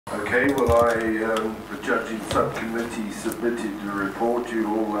Okay, well, the judging subcommittee submitted the report. You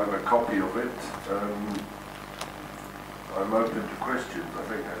all have a copy of it. I'm open to questions. I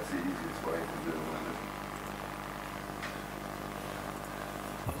think that's the easiest way to deal with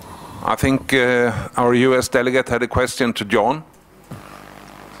it. I think our US delegate had a question to John.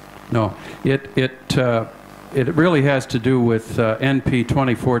 No, it really has to do with NP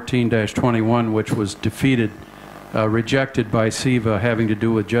 2014-21, which was defeated, rejected by CIVA, having to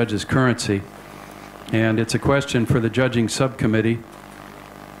do with judges' currency. And it's a question for the judging subcommittee.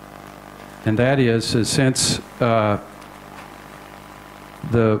 And that is since the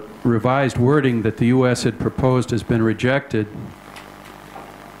revised wording that the U.S. had proposed has been rejected,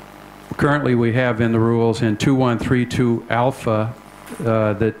 currently we have in the rules in 2132 alpha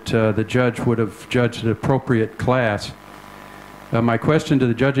that the judge would have judged an appropriate class. My question to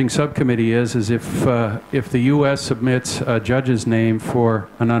the judging subcommittee is if the U.S. submits a judge's name for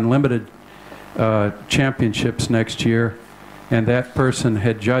an unlimited championships next year, and that person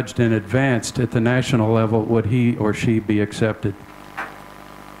had judged in advanced at the national level, would he or she be accepted?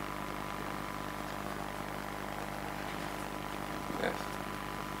 Yes.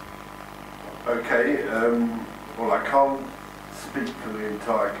 Okay, well, I can't speak for the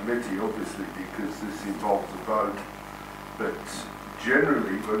entire committee, obviously, because this involves a vote. But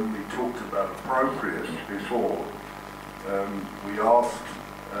generally, when we talked about appropriate before, we asked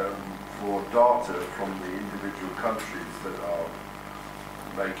for data from the individual countries that are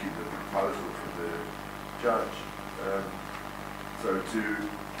making the proposal for the judge.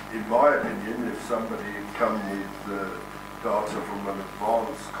 In my opinion, if somebody had come with data from an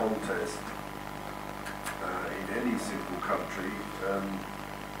advanced contest in any single country,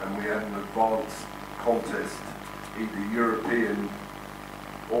 and we had an advanced contest, either European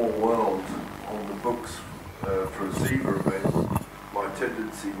or world, on the books for a CIVA event, my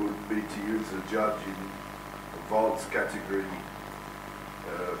tendency would be to use a judge in advanced category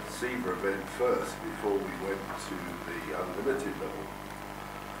CIVA event first before we went to the unlimited level.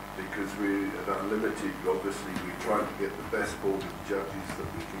 Because at unlimited, obviously, we try to get the best board of judges that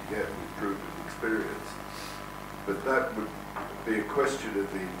we can get with proven experience. But that would be a question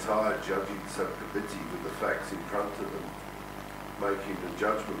of the entire judging subcommittee with the facts in front of them making the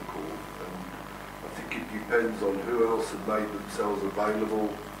judgment call. And I think it depends on who else have made themselves available,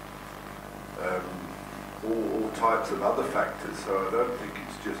 all types of other factors. So I don't think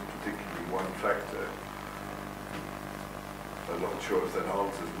it's just particularly one factor. I'm not sure if that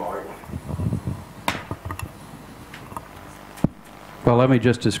answers my one. Well, let me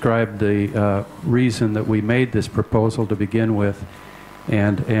just describe the reason that we made this proposal to begin with,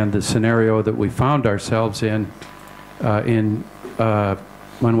 and the scenario that we found ourselves in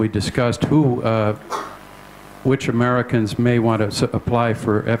when we discussed which Americans may want to apply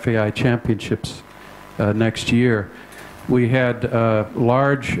for FAI championships next year. We had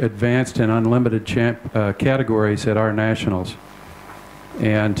large, advanced, and unlimited categories at our nationals.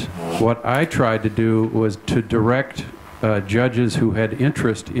 And what I tried to do was to direct judges who had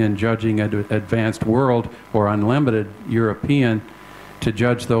interest in judging advanced world or unlimited European to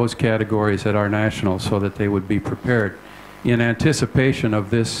judge those categories at our nationals so that they would be prepared. In anticipation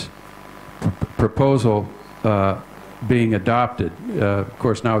of this proposal being adopted, of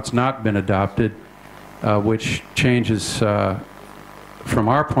course now it's not been adopted, which changes, from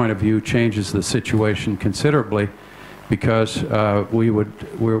our point of view, changes the situation considerably, because we're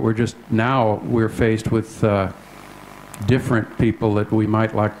faced with different people that we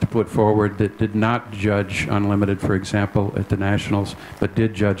might like to put forward that did not judge unlimited, for example, at the nationals, but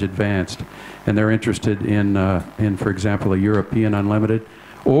did judge advanced, and they're interested in for example, a European unlimited,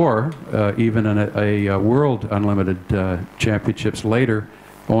 or even in a world unlimited championships later,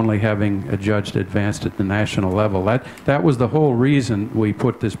 only having judged advanced at the national level. That was the whole reason we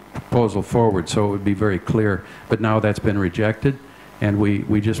put this proposal forward, so it would be very clear. But now that's been rejected, and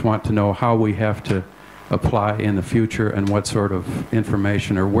we just want to know how we have to apply in the future and what sort of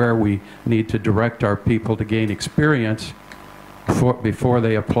information or where we need to direct our people to gain experience before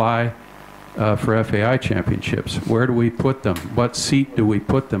they apply for FAI championships. Where do we put them? What seat do we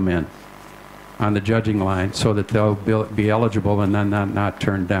put them in on the judging line so that they'll be eligible and then not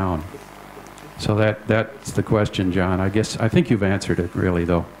turned down? So that's the question, John. I think you've answered it, really,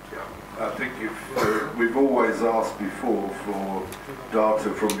 though. Yeah, I think we've always asked before for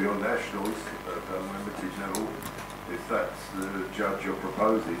data from your nationals at unlimited level. If that's the judge you're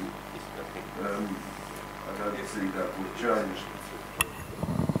proposing, I don't see that would change.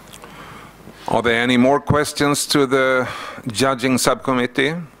 Are there any more questions to the judging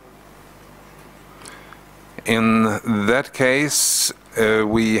subcommittee? In that case,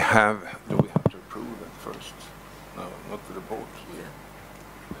 we have... Do we have to approve that first? No, not the report.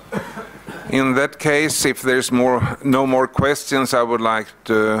 In that case, if there's no more questions, I would like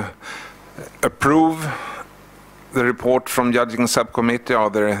to approve the report from Judging Subcommittee.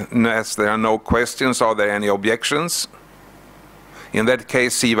 As there are no questions, are there any objections? In that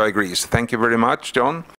case, CIVA agrees. Thank you very much, John.